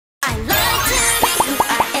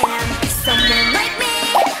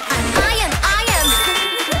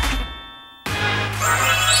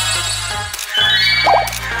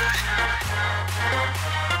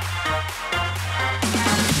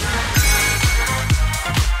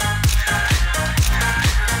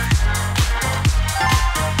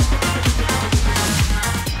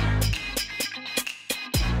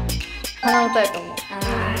鼻歌やと思う。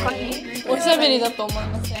おしゃべりだと思い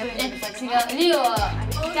ますね。違う。リオは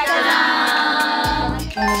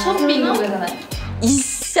ショッピングじゃない。一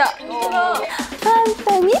緒。簡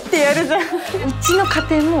単にってやるじゃん。うちの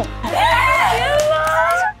家庭も。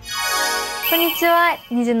こんにちは、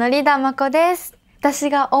NiziUのリーダーまこです。私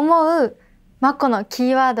が思うまこの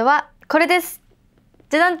キーワードはこれです。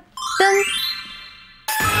じゃじゃん。じゃん。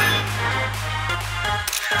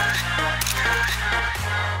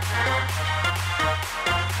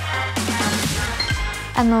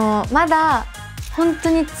まだ本当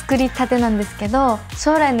に作りたてなんですけど、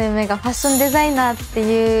将来の夢がファッションデザイナーって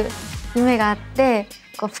いう夢があって、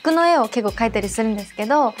こう服の絵を結構描いたりするんですけ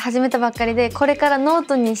ど、始めたばっかりでこれからノー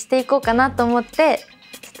トにしていこうかなと思って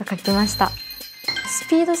ちょっと描きました。ス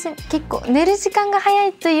ピード結構寝る時間が早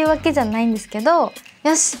いというわけじゃないんですけど、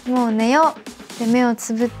よしもう寝ようで目を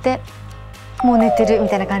つぶってもう寝てるみ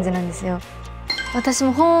たいな感じなんですよ。私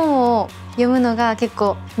も本を読むのが結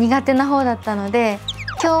構苦手な方だったので、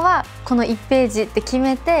今日はこの1ページって決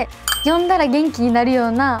めて読んだら元気になるよ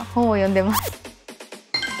うな本を読んでます。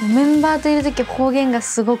メンバーといる時方言が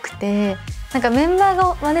すごくて、なんかメンバー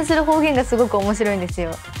が真似する方言がすごく面白いんです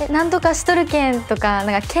よ。で、なんとかしとるけんとか、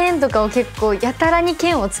なんかけんとかを結構やたらに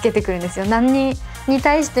けんをつけてくるんですよ。何に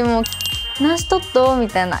対してもなしとっとみ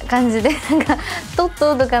たいな感じで、なんかとっ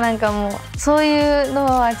ととかなんかもうそういうの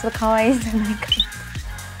はちょっと可愛いんじゃないか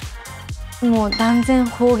な。もう断然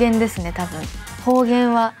方言ですね、多分。方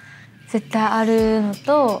言は絶対あるの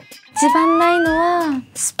と、一番ないのは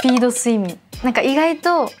スピード睡眠。なんか意外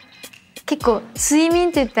と結構睡眠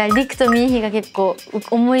って言ったら陸とミーヒが結構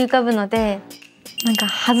思い浮かぶので、なんか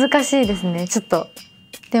恥ずかしいですね、ちょっと。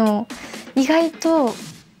でも意外と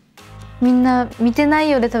みんな見てない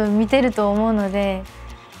ようで多分見てると思うので、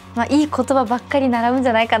まあいい言葉ばっかり習うんじ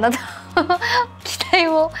ゃないかなと期待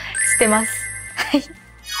をしてます。はい。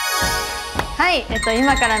はい、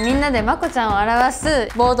今からみんなでまこちゃんを表す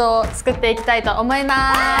ボードを作っていきたいと思い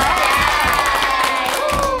ます。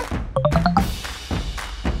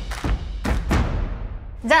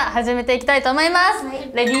じゃあ始めていきたいと思います。は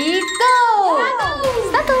い、レディーゴー。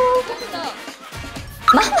スタート。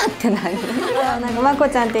ママって何？なんかまこ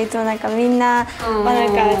ちゃんっていつもなんかみんなな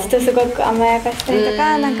んかちょっとすごく甘やかしたりと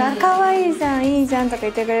か、なんか可愛いじゃんいいじゃんとか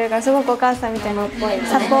言ってくれるから、すごくお母さんみたいな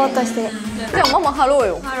サポートして。じゃあママ貼ろう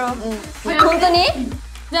よ。本当に？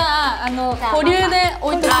じゃあ保留で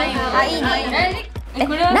置いとく。あ、いいね。ナ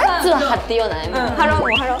ッツは貼ってよない？貼ろう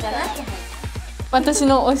も貼ろう。私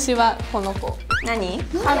の推しはこの子。何？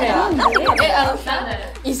カメラ。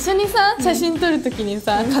一緒にさ写真撮るときに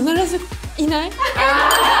さ必ずいない？確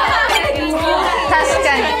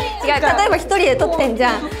かに。違う、例えば一人で撮ってんじ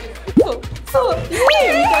ゃん。そう。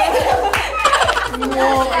もう分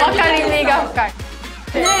かりみが深い。ね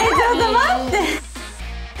え、ちょっと待って。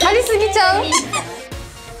貼りすぎちゃう？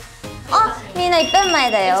あ、みんな1分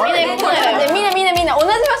前だよ。みんな同じ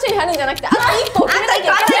場所に貼るんじゃなくて、あと1個決めなきゃいけ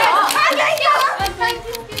ない。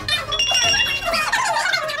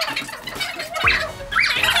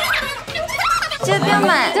10秒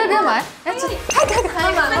前。10秒前？ちょっと早く。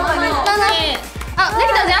あ、でき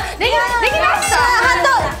たじゃん。できました。あと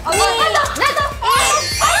2。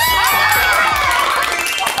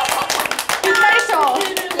ぴったり賞。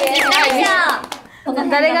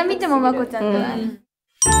誰が見てもまこちゃんじゃない。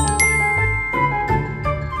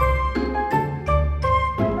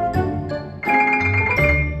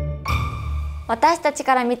私たち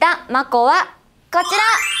から見たまこはこちら。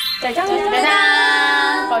じゃじゃん。こ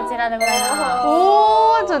ちらでございます。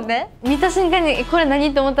おお、ちょっとね。見た瞬間にこれ何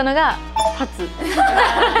って思ったのが立つ。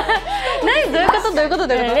何？どういうこと？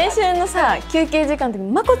練習のさ休憩時間の時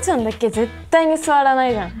まこちゃんだけ絶対に座らな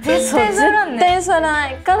いじゃん。絶対座ら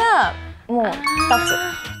ないからもう立つ。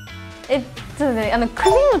ちょっとね、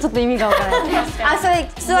首もちょっと意味がわからない。あ、それ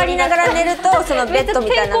座りながら寝るとそのベッド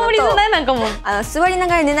みたいなのと、健康率ないなんかも座りな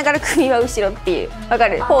がら寝ながら首は後ろっていうわか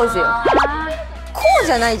るポーズよ。こう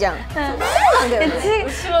じゃないじゃん。そうなんだよね。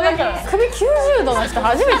首90度の人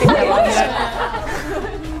初めて見たわ。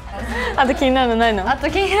あと気になるのないの？あと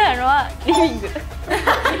気になるのはリビング。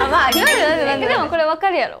あ、まあリビングでもこれわか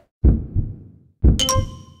るやろ。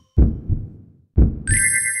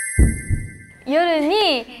夜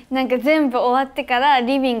になんか全部終わってから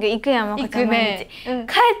リビング行くやん、まこちゃん毎日、帰っ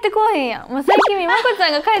てこへんやん。もう最近まこちゃ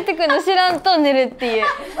んが帰ってくるの知らんと寝るっていう。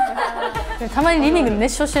たまにリビングで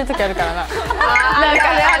熱唱してる時あるからな。なんか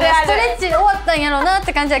ストレッチ終わったんやろうなっ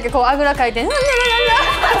て感じやけど、こうあぐらかいて「やばい」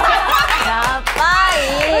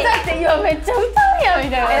だって今めっちゃ歌うやんみ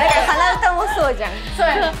たいな。だから鼻歌もそうじゃん。そう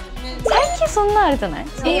や。最近そんなあれじゃない？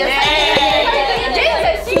昨日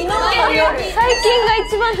の夜最近が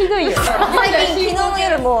一番ひどいよ。昨日の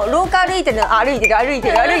夜も廊下歩いてるの、歩いてる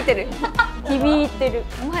響いてる。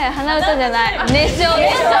もはや鼻歌じゃない、熱唱。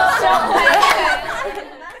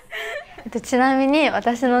ちなみに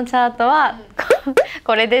私のチャートは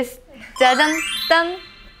これです。じゃじゃんダン。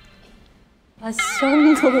ファッショ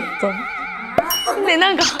ンノート。で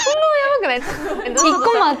なんか反応やばくない？一個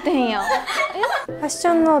も合ってへんやん。ファッシ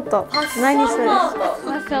ョンノート。何それ？ファ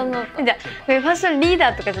ッションのじゃファッションリー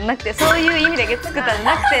ダーとかじゃなくて、そういう意味だけ作ったんじゃ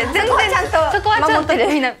なくて、全然そこはちゃんと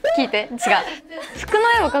みんな聞いて。違う、服の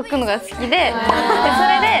絵を描くのが好きで、それで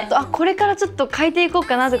これからちょっと変えていこう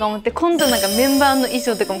かなとか思って、今度なんかメンバーの衣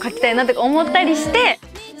装とかも描きたいなとか思ったりして。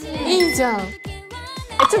いいじゃん。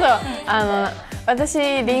ちょっと私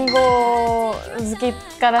リンゴ好き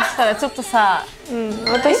からしたらちょっとさ、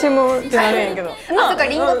私もってなるんやけど。そっか、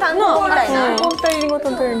リンゴ担当みたいな。本当にリンゴ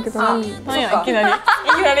担当やんけど。なんやいきなり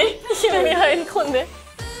入り込んで。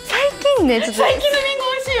最近ね、ちょっと最近のリンゴ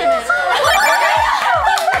美味しいよね。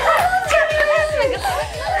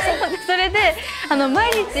それで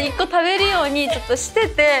毎日1個食べるようにちょっとして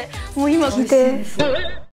て、もう今美味しいです。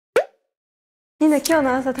みんな今日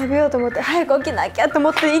の朝食べようと思って早く起きなきゃと思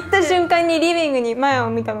って行った瞬間にリビングに前を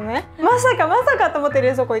見たのね。まさかと思って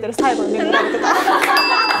冷蔵庫置いたら最後に眠られてた。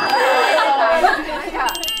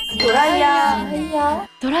ドライ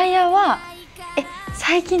ヤーは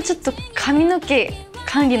最近ちょっと髪の毛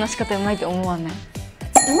管理の仕方うまいと思わない？う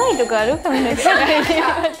まいとこある？髪の毛。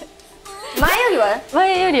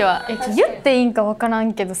前よりは言っていいんかわから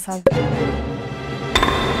んけどさ、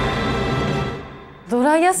ド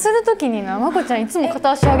ライヤーするときにな、まこちゃんいつも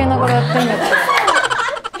片足上げながらやってんだって。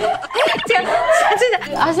違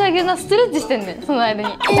う、足上げなストレッチしてんねん、その間に。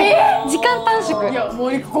時間短縮。いやも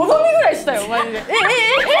う5度目ぐらいしたよマジで。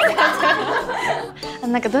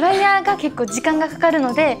なんかドライヤーが結構時間がかかる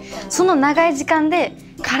ので、その長い時間で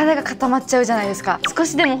体が固まっちゃうじゃないですか。少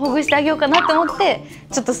しでもほぐしてあげようかなと思って、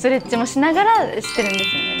ちょっとストレッチもしながらしてるんで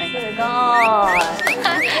すよね。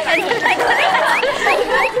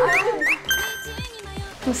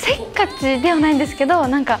せっかちではないんですけど、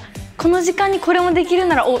なんかこの時間にこれもできる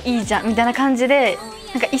ならいいじゃんみたいな感じで、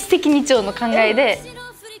なんか一石二鳥の考えで。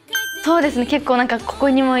そうですね、結構なんかここ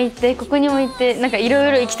にも行ってなんかいろ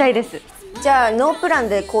いろ行きたいです。じゃあノープラン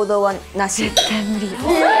で行動はなし？絶対無理。それ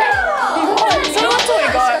は超意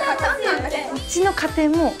外。うちの家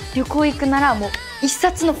庭も旅行行くならもう一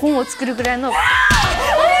冊の本を作るぐらいの。場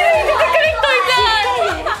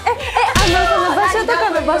所とか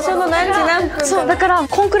の場所の何時何分。そうだから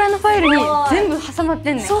こんくらいのファイルに全部挟まっ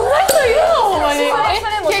てんねん。そんな人いるのほんまに。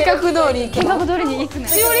計画通りに行くねん。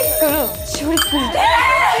しおり作る。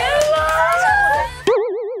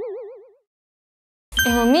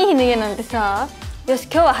もうミーヒの家なんてさ、よし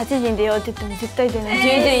今日は8時に出ようって言っても絶対出ない。11時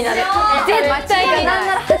になる。絶対になん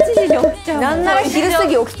なら8時に起きちゃう。なんなら昼過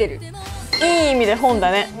ぎ起きてる。いい意味で本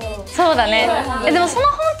だね。そうだね。でもその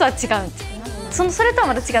本とは違うんです。それとは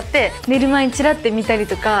また違って、寝る前にチラって見たり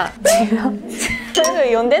とか。そういうの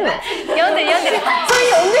読んでんの？読んでる。それ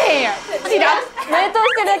読んでへんやん。チラ。冷凍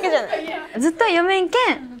してるだけじゃない。ずっと読めんけ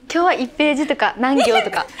ん、今日は1ページとか何行と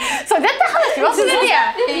か。そう絶対話忘れる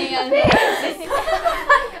やん。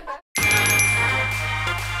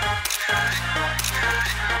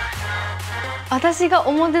私が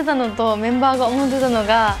思ってたのとメンバーが思ってたの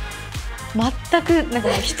が全くなんか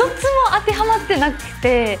もう一つも当てはまってなく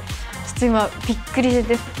て、ちょっと今びっくりし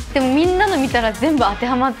てて。でもみんなの見たら全部当て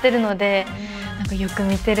はまってるので、なんかよく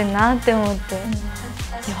見てるなって思って。い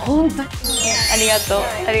や本当にありがとう。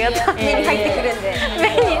目に入ってくるんで。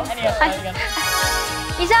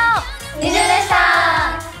以上、NiziUでした。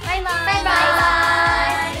バイバイ。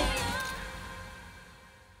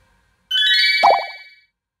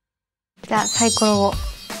じゃあサイコロを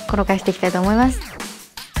転がしていきたいと思います。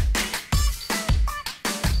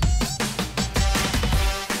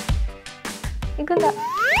行くんだ。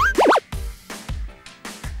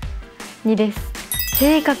2です。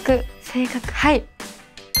性格、はい。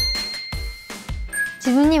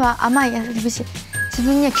自分には甘い、厳しい。自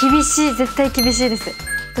分には厳しい、絶対厳しいです。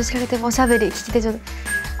どちらかといえばおしゃべり、聞き手上手。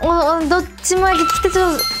どっちも聞き手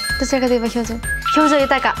上手。どちらかといえば表情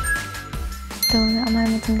豊か。でもね、甘え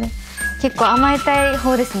も積んで。結構甘えたい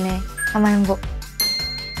方ですね。甘えん坊。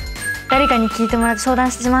誰かに聞いてもらって相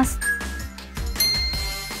談します。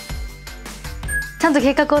ちゃんと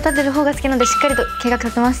計画を立てる方が好きなので、しっかりと計画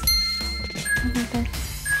立てます。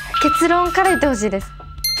結論から言ってほしいです。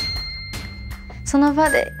その場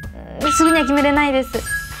ですぐには決めれないです。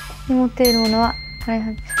持っているものは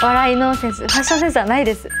笑いのセンス、ファッションセンスはない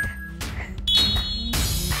です。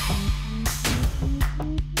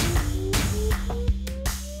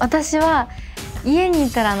私は家に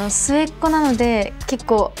いたら末っ子なので結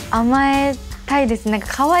構甘えたいです。なんか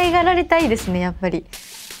可愛がられたいですね、やっぱり。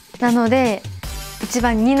なので一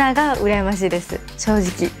番ニナが羨ましいです、正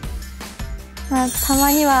直。まあた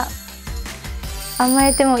まには甘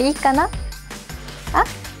えてもいいかな。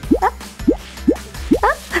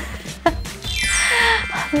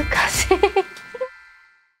恥ずかしい。